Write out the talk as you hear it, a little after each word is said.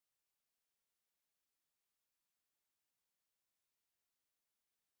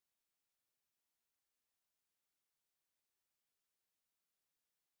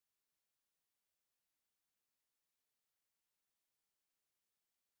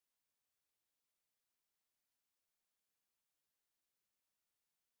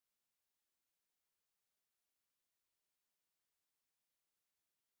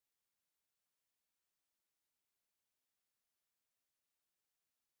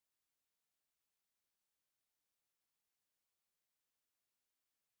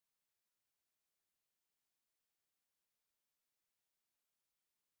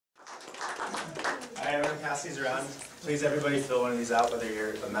Alright, I'm going to pass these around. Please everybody fill one of these out, whether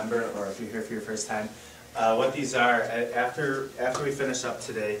you're a member or if you're here for your first time. What these are, after we finish up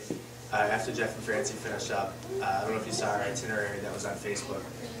today, after Jeff and Francy finish up, I don't know if you saw our itinerary that was on Facebook.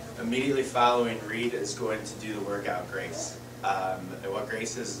 Immediately following, Reid is going to do the workout Grace. And what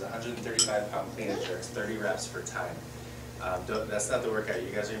Grace is 135-pound clean and jerks, 30 reps for time. That's not the workout you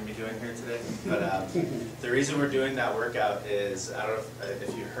guys are going to be doing here today. But the reason we're doing that workout is, I don't know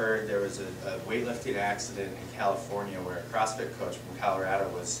if you heard, there was a weightlifting accident in California where a CrossFit coach from Colorado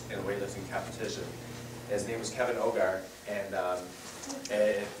was in a weightlifting competition. His name was Kevin Ogar, and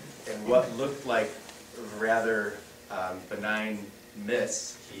what looked like a rather benign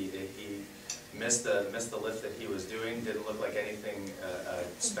miss, he missed the lift that he was doing. Didn't look like anything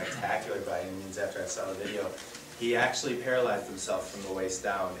spectacular by any means after I saw the video. He actually paralyzed himself from the waist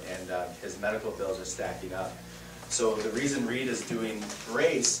down, and his medical bills are stacking up. So the reason Reid is doing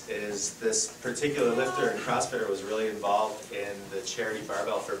Grace is this particular lifter and CrossFitter was really involved in the charity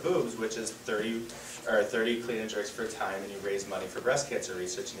Barbell for Boobs, which is 30 clean and jerks for time, and you raise money for breast cancer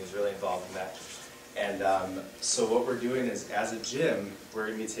research, and he's really involved in that. And so what we're doing is, as a gym, we're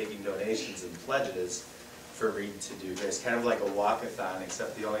going to be taking donations and pledges for Reid to do Grace, kind of like a walkathon,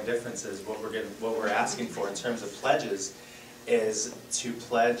 except the only difference is what we're asking for in terms of pledges is to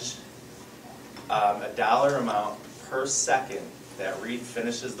pledge a dollar amount per second that Reid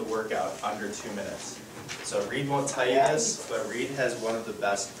finishes the workout under 2 minutes. So Reid won't tell you this, but Reid has one of the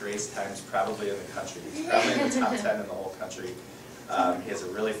best Grace times probably in the country. He's probably in the top 10 in the whole country. He has a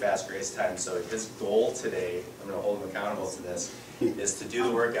really fast Grace time, so his goal today, I'm going to hold him accountable to this, is to do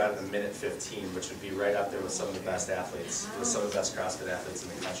the workout in 1:15, which would be right up there with some of the best athletes, with some of the best CrossFit athletes in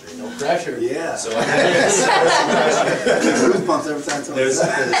the country. No pressure. Yeah. So goosebumps every time someone there's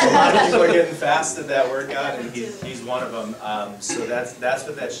says a lot of people are getting fast at that workout, and he's one of them. So that's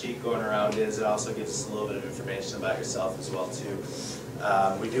what that sheet going around is. It also gives us a little bit of information about yourself as well too.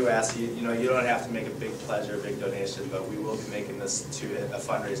 We do ask you, you don't have to make a big pledge or a big donation, but we will be making this to a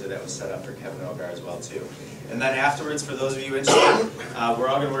fundraiser that was set up for Kevin Ogar as well too. And then afterwards, for those of you interested, we're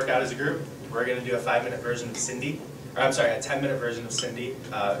all going to work out as a group. We're going to do a 5-minute version of Cindy, or I'm sorry, a 10-minute version of Cindy.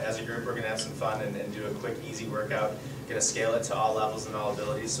 As a group, we're going to have some fun and do a quick, easy workout. Going to scale it to all levels and all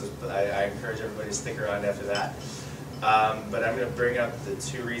abilities, so I encourage everybody to stick around after that. But I'm going to bring up the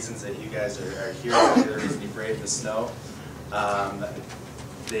 2 reasons that you guys are here. The reason you braved the snow.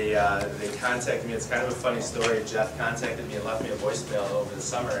 They contacted me. It's kind of a funny story. Jeff contacted me and left me a voicemail over the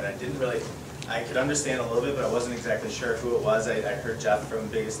summer, and I could understand a little bit, but I wasn't exactly sure who it was. I heard Jeff from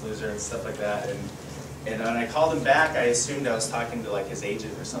Biggest Loser and stuff like that, and when I called him back, I assumed I was talking to like his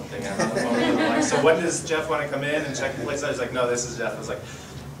agent or something. I'm on the phone with him, like, so when does Jeff want to come in and check the place out? I was like, no, this is Jeff. I was like,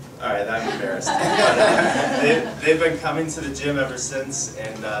 all right, I'm embarrassed. But, they've been coming to the gym ever since,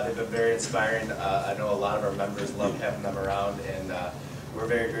 and they've been very inspiring. I know a lot of our members love having them around, and we're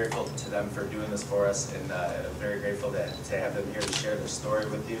very grateful to them for doing this for us, and very grateful to have them here to share their story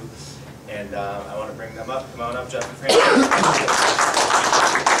with you. And I want to bring them up. Come on up, Jeff and Francy.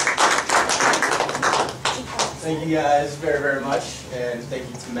 Thank you guys very, very much, and thank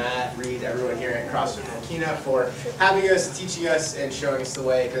you to Matt, Reid, everyone here at CrossFit Mokena for having us, teaching us, and showing us the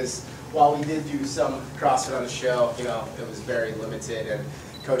way, because while we did do some CrossFit on the show, it was very limited, and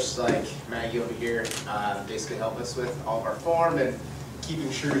coaches like Maggie over here basically help us with all of our form and keeping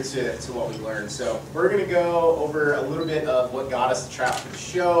true to what we learned. So we're going to go over a little bit of what got us the trap for the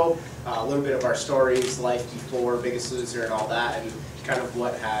show, a little bit of our stories, life before Biggest Loser and all that, and kind of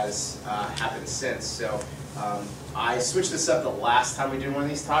what has happened since. So I switched this up the last time we did one of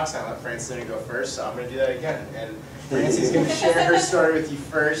these talks. I let Francelina go first, so I'm going to do that again. And Francy's going to share her story with you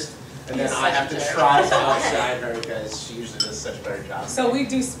first, and then I have to try to outshine her because she usually does such a better job. So we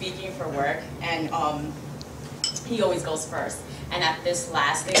do speaking for work, and he always goes first. And at this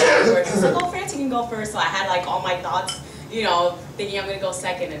last thing, he's like, oh, Francy can go first. So I had like all my thoughts, thinking I'm going to go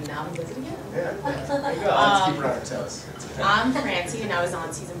second, and now he does it again. Yeah, there you go. Let's keep her on her toes. I'm Francy, and I was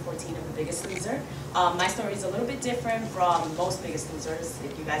on season 14 of The Biggest Loser. My story is a little bit different from most Biggest Losers.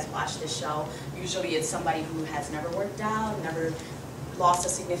 If you guys watch this show, usually it's somebody who has never worked out, never lost a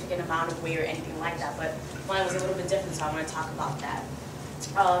significant amount of weight or anything like that. But mine was a little bit different, so I want to talk about that.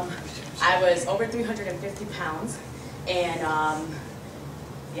 I was over 350 pounds. And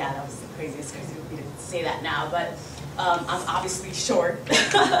yeah, that was the crazy of me to say that now, but I'm obviously short.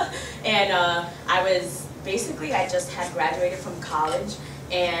 And I just had graduated from college,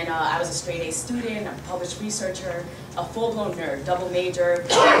 and I was a straight A student, a published researcher, a full-blown nerd, double major,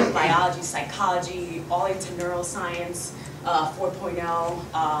 biology, psychology, all into neuroscience, 4.0.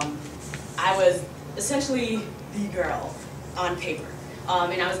 I was essentially the girl on paper.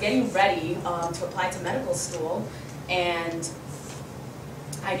 and I was getting ready to apply to medical school, and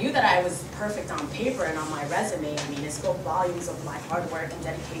I knew that I was perfect on paper and on my resume. I mean, it spoke volumes of my hard work and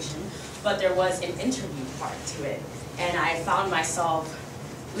dedication, but there was an interview part to it. And I found myself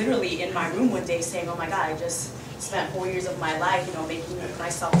literally in my room one day saying, oh my God, I just spent 4 years of my life, you know, making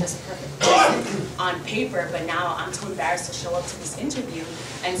myself this perfect person on paper, but now I'm too embarrassed to show up to this interview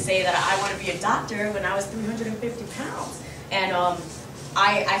and say that I want to be a doctor when I was 350 pounds. And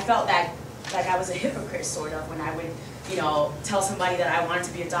I felt that like I was a hypocrite sort of when I would, you know, tell somebody that I wanted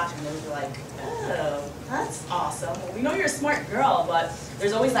to be a doctor, and they would be like, oh, that's awesome. Well, we know you're a smart girl, but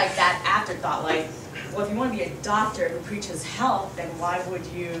there's always like that afterthought, like, well, if you want to be a doctor who preaches health, then why would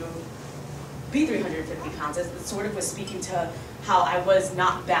you be 350 pounds? It sort of was speaking to how I was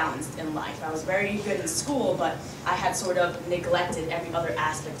not balanced in life. I was very good in school, but I had sort of neglected every other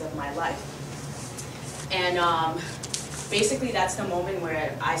aspect of my life. And basically that's the moment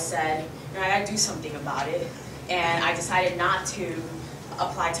where I said, you know, I gotta do something about it. And I decided not to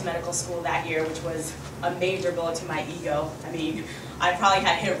apply to medical school that year, which was a major blow to my ego. I mean, I probably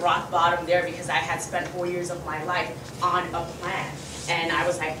had hit rock bottom there because I had spent 4 years of my life on a plan. And I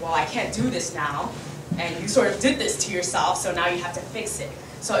was like, well, I can't do this now. And you sort of did this to yourself, so now you have to fix it.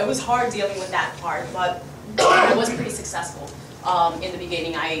 So it was hard dealing with that part, but I was pretty successful. In the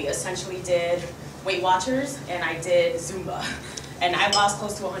beginning, I essentially did Weight Watchers and I did Zumba. And I lost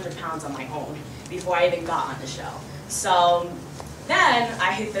close to 100 pounds on my own before I even got on the show. So then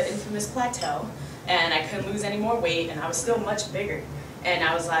I hit the infamous plateau and I couldn't lose any more weight and I was still much bigger. And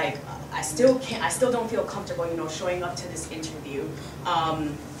I was like, I still don't feel comfortable, you know, showing up to this interview,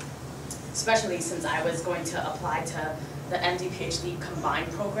 especially since I was going to apply to the MD PhD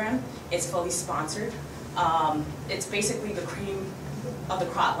combined program. It's fully sponsored. It's basically the cream of the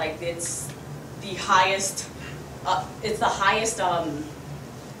crop. Like it's the highest,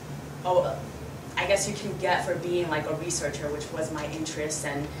 I guess you can get for being like a researcher, which was my interest,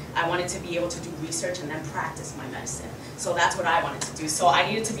 and I wanted to be able to do research and then practice my medicine. So that's what I wanted to do. So I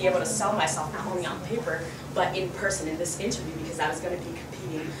needed to be able to sell myself not only on paper, but in person in this interview, because I was going to be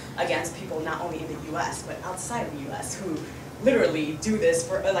competing against people not only in the US, but outside of the US who literally do this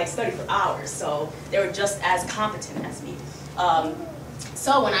for, like study for hours. So they were just as competent as me.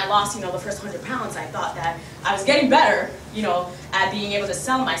 So when I lost, you know, the first 100 pounds, I thought that I was getting better, you know, at being able to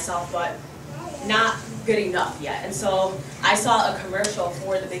sell myself, but not good enough yet. And so I saw a commercial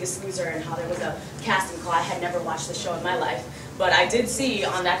for The Biggest Loser and how there was a casting call. I had never watched the show in my life, but I did see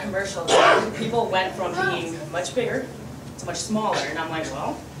on that commercial that people went from being much bigger to much smaller. And I'm like,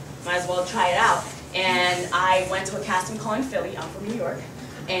 well, might as well try it out. And I went to a casting call in Philly. I'm from New York.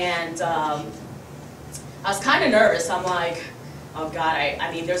 And I was kind of nervous. I'm like, oh God,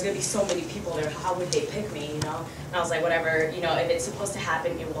 I mean, there's going to be so many people there. How would they pick me, you know? And I was like, whatever, you know, if it's supposed to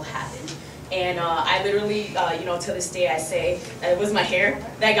happen, it will happen. And I literally, you know, to this day I say it was my hair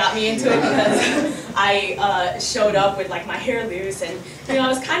that got me into it, because I showed up with like my hair loose, and you know, I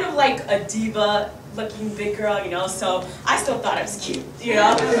was kind of like a diva looking big girl, you know, so I still thought I was cute, you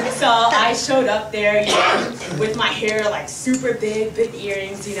know. So I showed up there, you know, with my hair like super big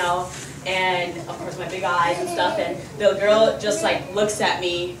earrings, you know, and of course my big eyes and stuff, and the girl just like looks at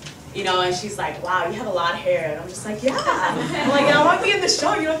me, you know, and she's like, wow, you have a lot of hair. And I'm just like, yeah. I'm like, I want to be in the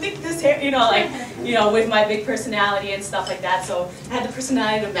show. You don't think this hair, you know, like, you know, with my big personality and stuff like that. So I had the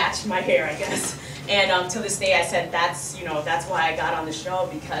personality to match my hair, I guess. And to this day, I said that's, you know, that's why I got on the show,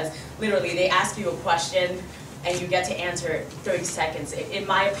 because literally they ask you a question and you get to answer it 30 seconds. In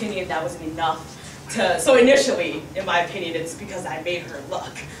my opinion, that wasn't enough to, so initially, in my opinion, it's because I made her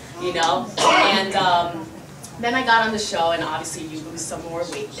look, you know. And then I got on the show, and obviously you lose some more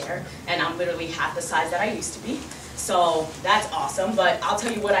weight there, and I'm literally half the size that I used to be. So that's awesome, but I'll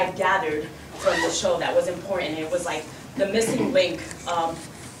tell you what I gathered from the show that was important. It was like the missing link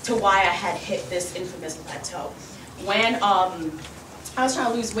to why I had hit this infamous plateau. When I was trying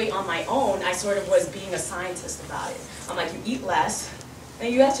to lose weight on my own, I sort of was being a scientist about it. I'm like, you eat less,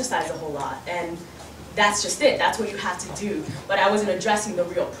 and you exercise a whole lot, and that's just it. That's what you have to do. But I wasn't addressing the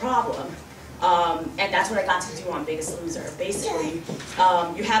real problem. And that's what I got to do on Biggest Loser. Basically,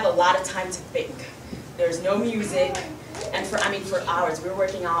 you have a lot of time to think. There's no music, and for hours, we were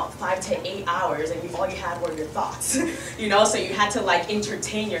working out 5 to 8 hours, and all you had were your thoughts, you know. So you had to like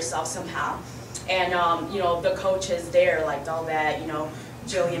entertain yourself somehow. And you know, the coaches there, like all that, you know,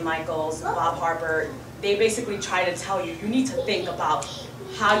 Jillian Michaels, Bob Harper, they basically try to tell you, you need to think about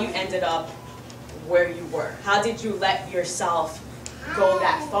how you ended up where you were. How did you let yourself go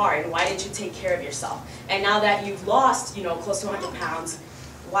that far, and why didn't you take care of yourself? And now that you've lost, you know, close to 100 pounds,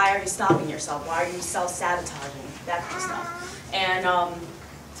 why are you stopping yourself? Why are you self-sabotaging? That kind of stuff. And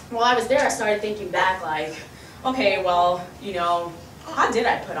while I was there, I started thinking back like, okay, well, you know, how did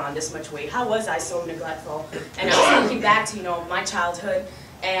I put on this much weight? How was I so neglectful? And I was thinking back to, you know, my childhood,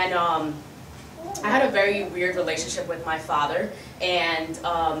 and I had a very weird relationship with my father, and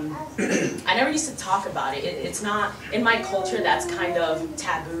I never used to talk about it. It's not, in my culture, that's kind of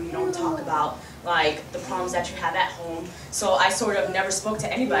taboo. You don't talk about like the problems that you have at home. So I sort of never spoke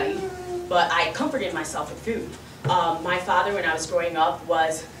to anybody, but I comforted myself with food. My father, when I was growing up,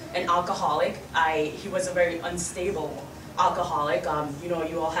 was an alcoholic. He was a very unstable alcoholic. You know,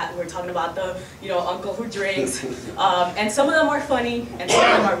 we're talking about the, you know, uncle who drinks, and some of them are funny and some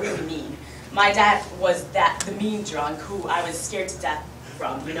of them are really mean. My dad was the mean drunk who I was scared to death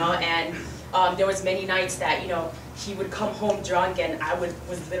from, you know, and there was many nights that, you know, he would come home drunk and I was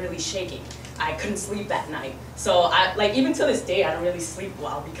literally shaking. I couldn't sleep at night. So like even to this day, I don't really sleep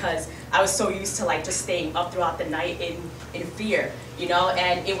well because I was so used to like just staying up throughout the night in fear, you know,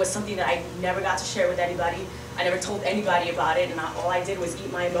 and it was something that I never got to share with anybody. I never told anybody about it, and all I did was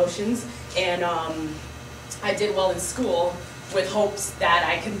eat my emotions, and I did well in school with hopes that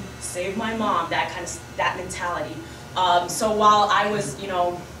I could save my mom, that mentality. So while I was, you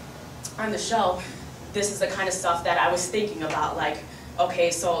know, on the show, this is the kind of stuff that I was thinking about, like, okay,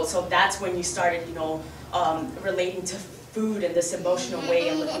 so that's when you started, you know, relating to food in this emotional way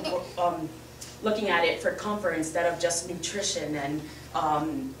and looking at it for comfort instead of just nutrition and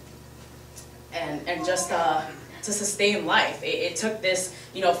just to sustain life. It took this,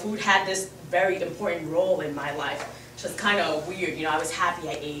 you know, food had this very important role in my life, which was kind of weird. You know, I was happy,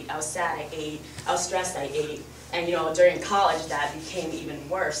 I ate. I was sad, I ate. I was stressed, I ate. And, you know, during college, that became even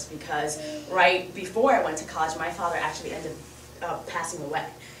worse because right before I went to college, my father actually ended up passing away.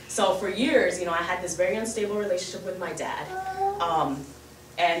 So for years, you know, I had this very unstable relationship with my dad.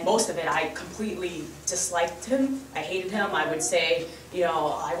 And most of it, I completely disliked him. I hated him. I would say, you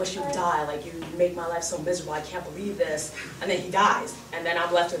know, I wish you would die. Like, you make my life so miserable. I can't believe this. And then he dies. And then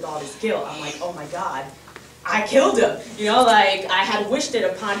I'm left with all this guilt. I'm like, oh my God, I killed him. You know, like, I had wished it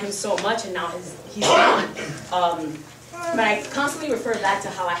upon him so much, and now he's gone. But I constantly refer back to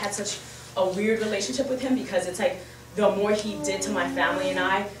how I had such a weird relationship with him because it's like the more he did to my family and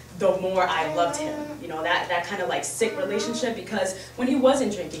I, the more I loved him. You know, that kind of like sick relationship, because when he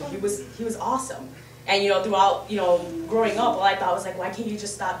wasn't drinking, he was awesome. And, you know, throughout, you know, growing up, all I thought was like, why can't you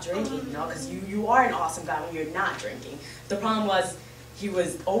just stop drinking? You know, because you are an awesome guy when you're not drinking. The problem was he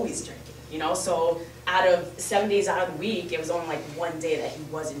was always drinking, you know, so out of 7 days out of the week, it was only like one day that he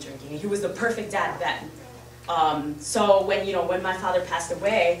wasn't drinking. And he was the perfect dad then. So when, you know, when my father passed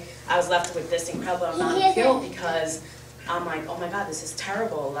away, I was left with this incredible amount of guilt because I'm like, oh my God, this is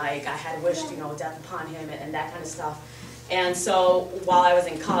terrible. Like, I had wished, you know, death upon him and that kind of stuff. And so while I was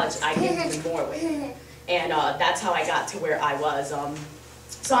in college, I gained even more weight. And that's how I got to where I was.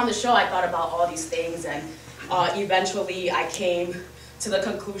 So on the show, I thought about all these things, and eventually I came to the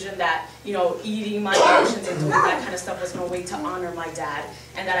conclusion that, you know, eating my emotions and doing that kind of stuff was no way to honor my dad,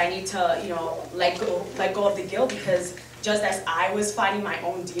 and that I need to, you know, let go of the guilt, because just as I was fighting my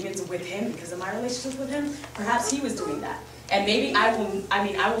own demons with him because of my relationship with him, perhaps he was doing that. And maybe I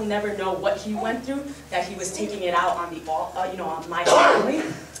will never know what he went through, that he was taking it out on on my family.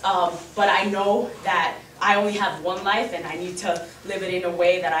 But I know that I only have one life, and I need to live it in a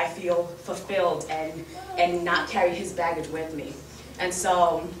way that I feel fulfilled and not carry his baggage with me. And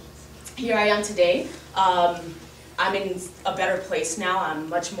so here I am today. I'm in a better place now. I'm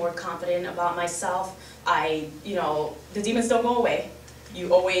much more confident about myself. The demons don't go away.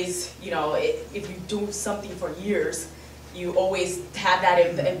 You always, you know, if you do something for years, you always have that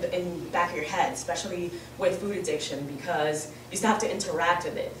in the back of your head, especially with food addiction, because you still have to interact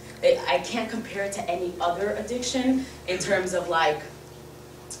with it. I can't compare it to any other addiction in terms of, like,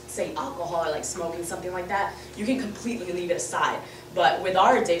 say alcohol or like smoking, something like that. You can completely leave it aside. But with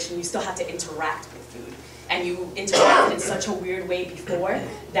our addiction, you still have to interact with food. And you interacted in such a weird way before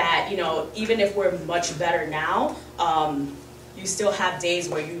that, you know, even if we're much better now, you still have days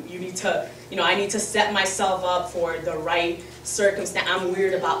where you need to, you know, I need to set myself up for the right circumstance. I'm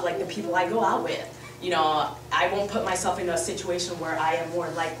weird about, like, the people I go out with. You know, I won't put myself in a situation where I am more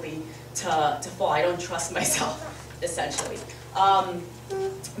likely to fall. I don't trust myself, essentially.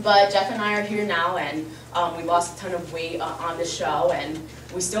 But Jeff and I are here now, and we lost a ton of weight on the show, and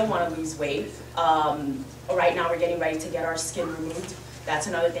we still want to lose weight. Right now we're getting ready to get our skin removed. That's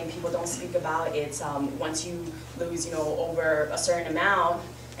another thing people don't speak about. It's once you lose, you know, over a certain amount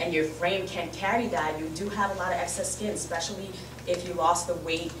and your frame can't carry that, you do have a lot of excess skin, especially if you lost the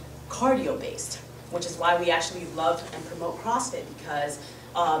weight cardio-based, which is why we actually love and promote CrossFit, because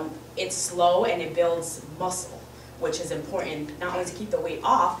it's slow and it builds muscle. which is important not only to keep the weight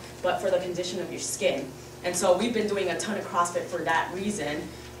off, but for the condition of your skin. And so we've been doing a ton of CrossFit for that reason,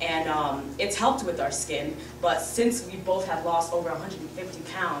 and it's helped with our skin. But since we both have lost over 150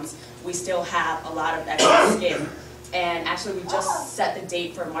 pounds, we still have a lot of extra skin. And actually, we just set the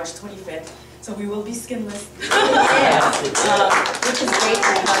date for March 25th, so we will be skinless. Which is great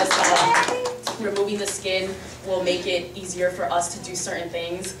because removing the skin will make it easier for us to do certain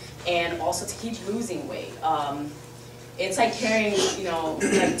things and also to keep losing weight. It's like carrying,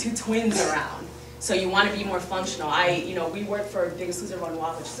 like two twins around. So you want to be more functional. We work for Biggest Loser Run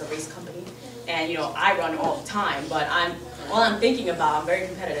Walk, which is a race company, and I run all the time. But all I'm thinking about, I'm very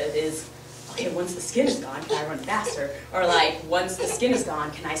competitive, is okay, once the skin is gone, can I run faster? Or like, once the skin is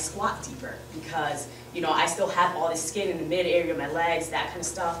gone, can I squat deeper? Because, I still have all this skin in the mid area of my legs, that kind of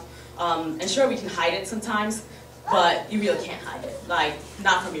stuff. And sure, we can hide it sometimes, but you really can't hide it. Like,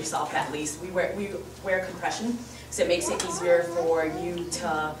 not from yourself, at least. We wear compression, so it makes it easier for you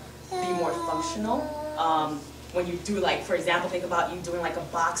to be more functional. When you do, like, for example, think about you doing like a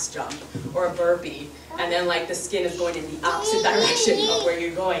box jump or a burpee, and then like the skin is going in the opposite direction of where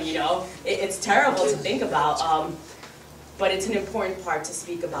you're going, It's terrible to think about, but it's an important part to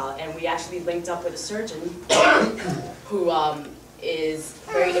speak about. And we actually linked up with a surgeon who is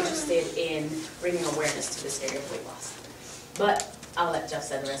very interested in bringing awareness to this area of weight loss. But I'll let Jeff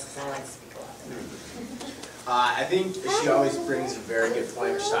say the rest because I like to speak a lot. I think she always brings a very good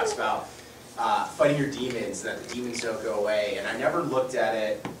point when she talks about fighting your demons, that the demons don't go away. And I never looked at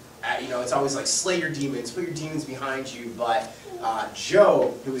it, it's always like slay your demons, put your demons behind you. But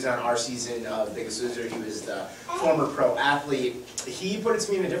Joe, who was on our season of Biggest Loser, he was the former pro athlete, he put it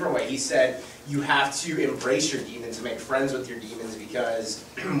to me in a different way. He said, you have to embrace your demons and make friends with your demons, because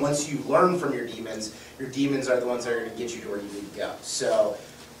once you learn from your demons are the ones that are going to get you to where you need to go. So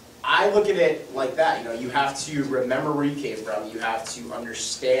I look at it like that, you have to remember where you came from, you have to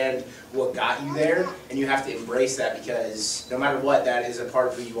understand what got you there, and you have to embrace that, because no matter what, that is a part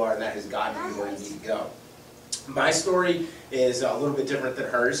of who you are and that has gotten you where you need to go. My story is a little bit different than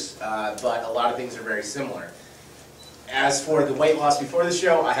hers, but a lot of things are very similar. As for the weight loss before the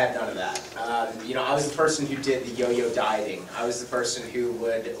show, I had none of that. I was the person who did the yo-yo dieting. I was the person who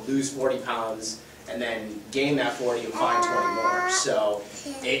would lose 40 pounds and then gain that 40 and find 20 more. So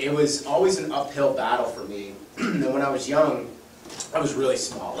it was always an uphill battle for me. And when I was young, I was really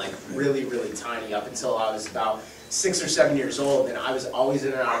small, like really, really tiny, up until I was about 6 or 7 years old, and I was always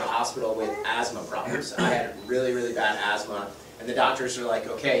in and out of the hospital with asthma problems. I had really, really bad asthma, and the doctors were like,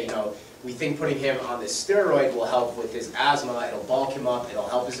 okay, we think putting him on this steroid will help with his asthma, it'll bulk him up, it'll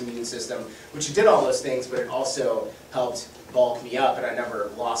help his immune system, which it did all those things, but it also helped bulk me up, and I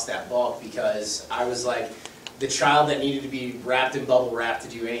never lost that bulk because I was like the child that needed to be wrapped in bubble wrap to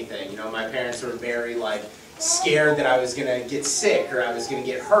do anything. My parents were very like scared that I was going to get sick, or I was going to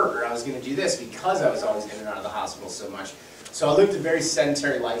get hurt, or I was going to do this, because I was always in and out of the hospital so much. So I lived a very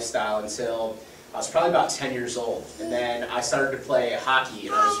sedentary lifestyle until I was probably about 10 years old, and then I started to play hockey,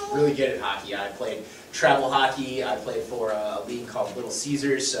 and I was really good at hockey. I played travel hockey, I played for a league called Little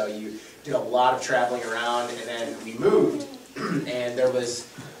Caesars, so you did a lot of traveling around, and then we moved, and there was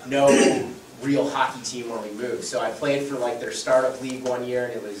no real hockey team where we moved. So I played for like their startup league one year,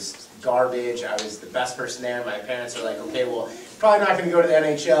 and it was garbage. I was the best person there. My parents were like, okay, well, probably not going to go to the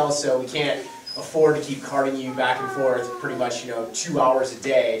NHL, so we can't afford to keep carting you back and forth pretty much, 2 hours a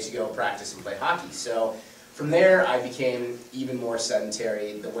day to go practice and play hockey. So from there, I became even more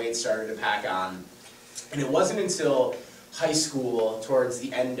sedentary. The weight started to pack on. And it wasn't until high school, towards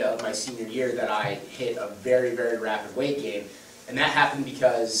the end of my senior year, that I hit a very, very rapid weight gain. And that happened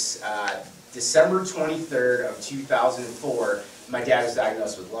because December 23rd of 2004, my dad was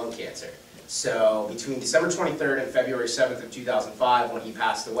diagnosed with lung cancer. So between December 23rd and February 7th of 2005, when he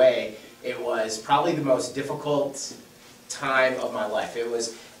passed away, it was probably the most difficult time of my life.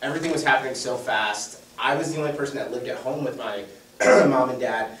 Everything was happening so fast. I was the only person that lived at home with my mom and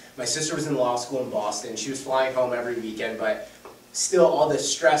dad. My sister was in law school in Boston. She was flying home every weekend, but still all the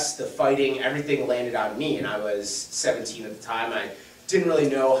stress, the fighting, everything landed on me, and I was 17 at the time. I didn't really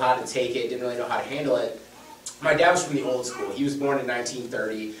know how to take it, didn't really know how to handle it. My dad was from the old school. He was born in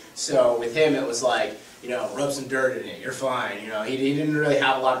 1930, so with him it was like, rub some dirt in it, you're fine. He didn't really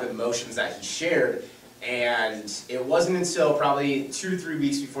have a lot of emotions that he shared, and it wasn't until probably 2 to 3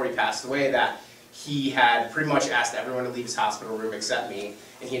 weeks before he passed away that he had pretty much asked everyone to leave his hospital room except me,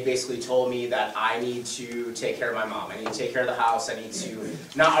 and he had basically told me that I need to take care of my mom, I need to take care of the house, I need to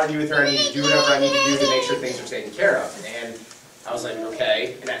not argue with her, I need to do whatever I need to do to make sure things are taken care of. And I was like,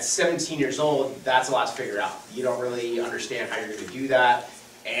 okay, and at 17 years old, that's a lot to figure out. You don't really understand how you're going to do that,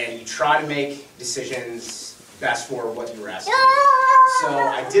 and you try to make decisions best for what you were asking. So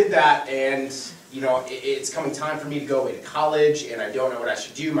I did that, and you know, it's coming time for me to go away to college, and I don't know what I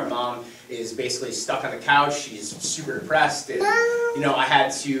should do. My mom is basically stuck on the couch. She's super depressed, and you know, I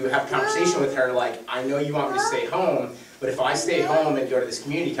had to have a conversation with her like, I know you want me to stay home, but if I stay home and go to this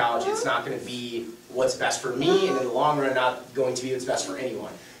community college, it's not going to be what's best for me, and in the long run, not going to be what's best for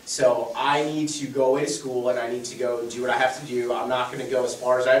anyone. So I need to go away to school, and I need to go do what I have to do. I'm not going to go as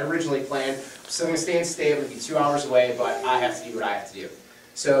far as I had originally planned. I'm still going to stay in state. I'm going to be 2 hours away, but I have to do what I have to do.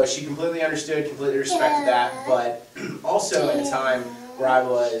 So she completely understood, completely respected that, but also at a time where I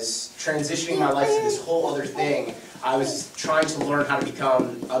was transitioning my life to this whole other thing, I was trying to learn how to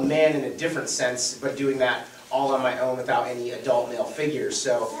become a man in a different sense, but doing that all on my own without any adult male figures.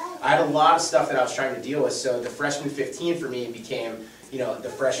 So I had a lot of stuff that I was trying to deal with. So the freshman 15 for me became, you know, the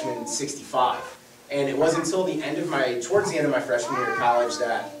freshman 65. And it wasn't until the end of towards the end of my freshman year of college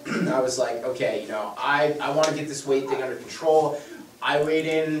that I was like, okay, you know, I want to get this weight thing under control. I weighed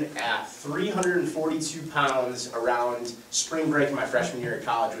in at 342 pounds around spring break of my freshman year of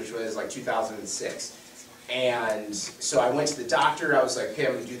college, which was like 2006. And so I went to the doctor. I was like, okay,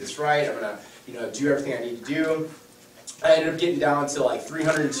 I'm going to do this right. I'm going to, you know, do everything I need to do. I ended up getting down to like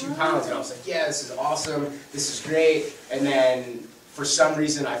 302 pounds, and I was like, yeah, this is awesome. This is great. And then for some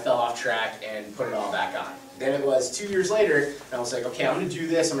reason, I fell off track and put it all back on. Then it was 2 years later, and I was like, okay, I'm going to do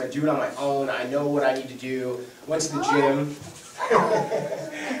this. I'm going to do it on my own. I know what I need to do. Went to the gym.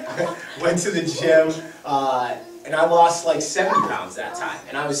 Went to the gym, and I lost like 70 pounds that time.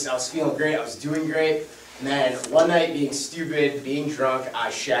 And I was feeling great. I was doing great. And then one night, being stupid, being drunk, I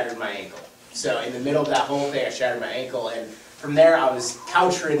shattered my ankle. So in the middle of that whole thing, I shattered my ankle, and from there I was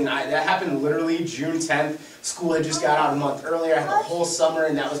couch-ridden. That happened literally June 10th. School had just got out a month earlier. I had the whole summer,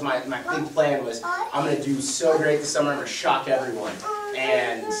 and that was my big plan was, I'm going to do so great this summer. I'm going to shock everyone.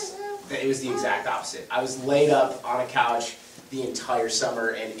 And it was the exact opposite. I was laid up on a couch the entire summer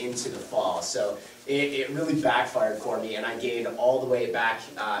and into the fall. So it really backfired for me, and I gained all the way back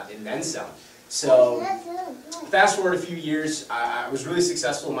and then some. So fast forward a few years, I was really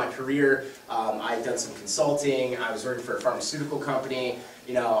successful in my career. I had done some consulting. I was working for a pharmaceutical company.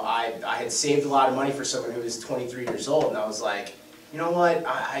 You know, I had saved a lot of money for someone who was 23 years old, and I was like, you know what,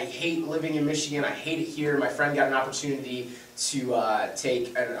 I hate living in Michigan. I hate it here. My friend got an opportunity to take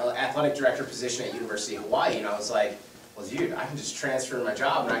an athletic director position at University of Hawaii, and I was like, well, dude, I can just transfer my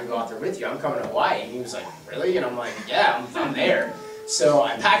job and I can go out there with you. I'm coming to Hawaii. And he was like, really? And I'm like, yeah, I'm there. So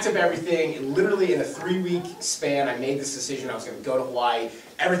I packed up everything, and literally in a 3-week span, I made this decision. I was going to go to Hawaii.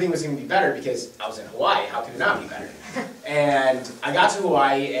 Everything was going to be better because I was in Hawaii. How could it not be better? And I got to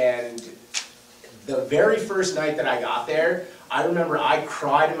Hawaii, and the very first night that I got there, I remember I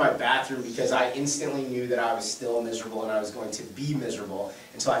cried in my bathroom because I instantly knew that I was still miserable and I was going to be miserable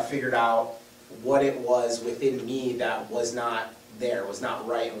until I figured out what it was within me that was not there, was not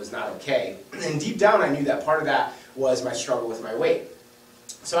right, and was not okay. And deep down I knew that part of that was my struggle with my weight.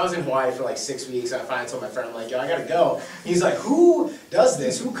 So I was in Hawaii for like 6 weeks, and I finally told my friend, I'm like, yo, I gotta go. He's like, who does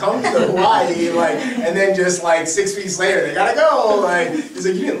this? Who comes to Hawaii? Like, and then just like 6 weeks later, they gotta go. Like, he's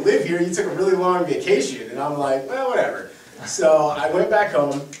like, you didn't live here, you took a really long vacation. And I'm like, well, whatever. So I went back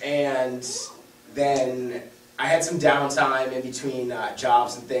home, and then I had some downtime in between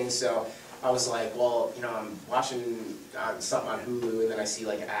jobs and things, so I was like, well, you know, I'm watching something on Hulu, and then I see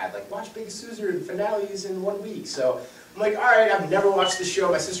like an ad, like, watch Biggest Loser finales in 1 week. So I'm like, all right, I've never watched the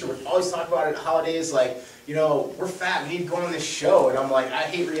show. My sister would always talk about it at holidays, like, you know, we're fat, we need to go on this show. And I'm like, I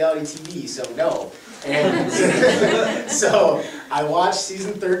hate reality TV, so no. And so I watched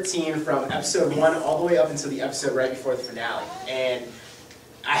season 13 from episode 1 all the way up until the episode right before the finale. And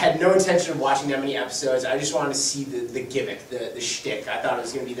I had no intention of watching that many episodes. I just wanted to see the gimmick, the shtick. I thought it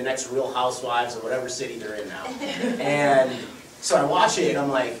was going to be the next Real Housewives of whatever city they're in now. And so I watch it, and I'm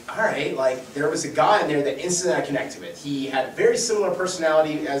like, all right, like, there was a guy in there that instantly I connected with. He had a very similar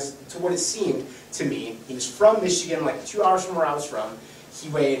personality as to what it seemed to me. He was from Michigan, like 2 hours from where I was from. He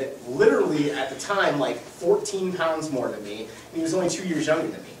weighed literally, at the time, like 14 pounds more than me, and he was only 2 years younger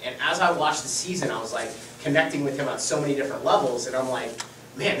than me. And as I watched the season, I was like connecting with him on so many different levels, and I'm like,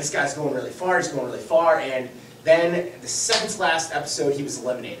 man, this guy's going really far, he's going really far. And then the second to last episode, he was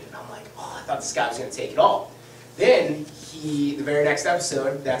eliminated. And I'm like, oh, I thought this guy was going to take it all. Then the very next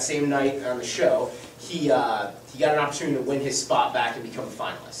episode, that same night on the show, he got an opportunity to win his spot back and become a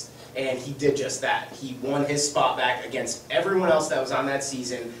finalist. And he did just that. He won his spot back against everyone else that was on that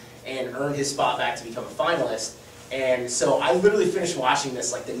season and earned his spot back to become a finalist. And so I literally finished watching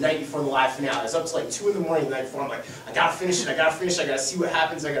this like the night before the live finale. I was up to like 2 in the morning the night before. I'm like, I gotta finish it, I gotta finish it, I gotta see what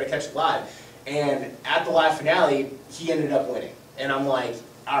happens, I gotta catch it live. And at the live finale, he ended up winning. And I'm like,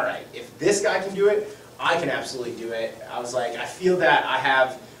 all right, if this guy can do it, I can absolutely do it. I was like, I feel that I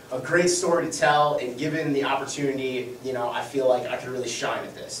have a great story to tell, and given the opportunity, you know, I feel like I could really shine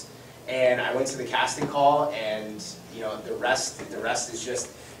at this. And I went to the casting call, and you know, the rest is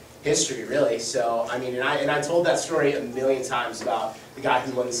just history, really. So I mean, and I told that story a million times about the guy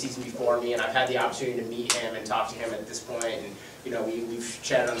who won the season before me, and I've had the opportunity to meet him and talk to him at this point, and you know, we've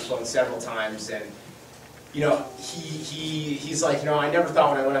chatted on the phone several times, and you know, he's like, you know, I never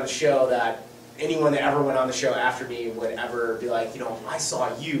thought when I went on the show that anyone that ever went on the show after me would ever be like, you know, I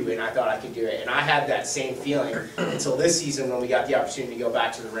saw you and I thought I could do it. And I had that same feeling until this season when we got the opportunity to go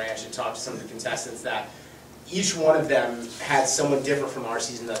back to the ranch and talk to some of the contestants, that each one of them had someone different from our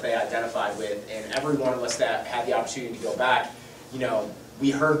season that they identified with. And every one of us that had the opportunity to go back, you know, we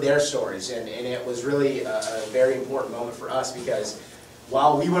heard their stories. And it was really a very important moment for us, because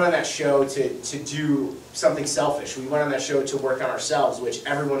while we went on that show to do something selfish, we went on that show to work on ourselves, which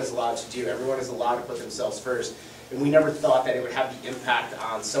everyone is allowed to do. Everyone is allowed to put themselves first. And we never thought that it would have the impact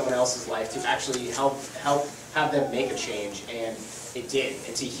on someone else's life to actually help have them make a change. And it did.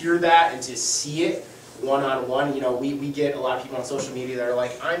 And to hear that and to see it one-on-one, you know, we get a lot of people on social media that are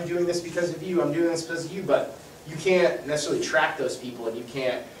like, I'm doing this because of you, I'm doing this because of you, but you can't necessarily track those people and you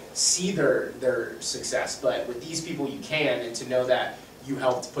can't see their success. But with these people you can, and to know that you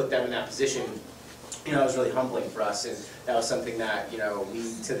helped put them in that position, you know, it was really humbling for us, and that was something that, you know, we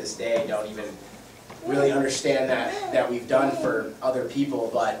to this day don't even really understand that we've done for other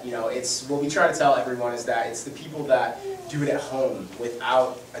people. But you know, it's what we try to tell everyone is that it's the people that do it at home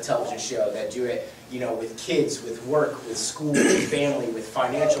without a television show, that do it, you know, with kids, with work, with school, with family, with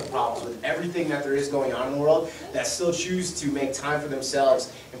financial problems, with everything that there is going on in the world, that still choose to make time for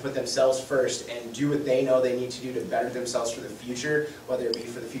themselves and put themselves first and do what they know they need to do to better themselves for the future, whether it be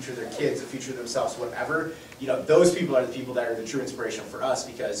for the future of their kids, the future of themselves, whatever. You know, those people are the people that are the true inspiration for us,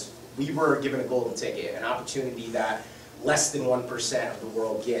 because we were given a golden ticket, an opportunity that less than 1% of the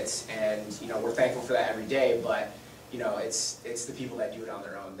world gets, and you know, we're thankful for that every day. But you know, it's the people that do it on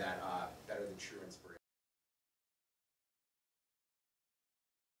their own that are the true inspiration.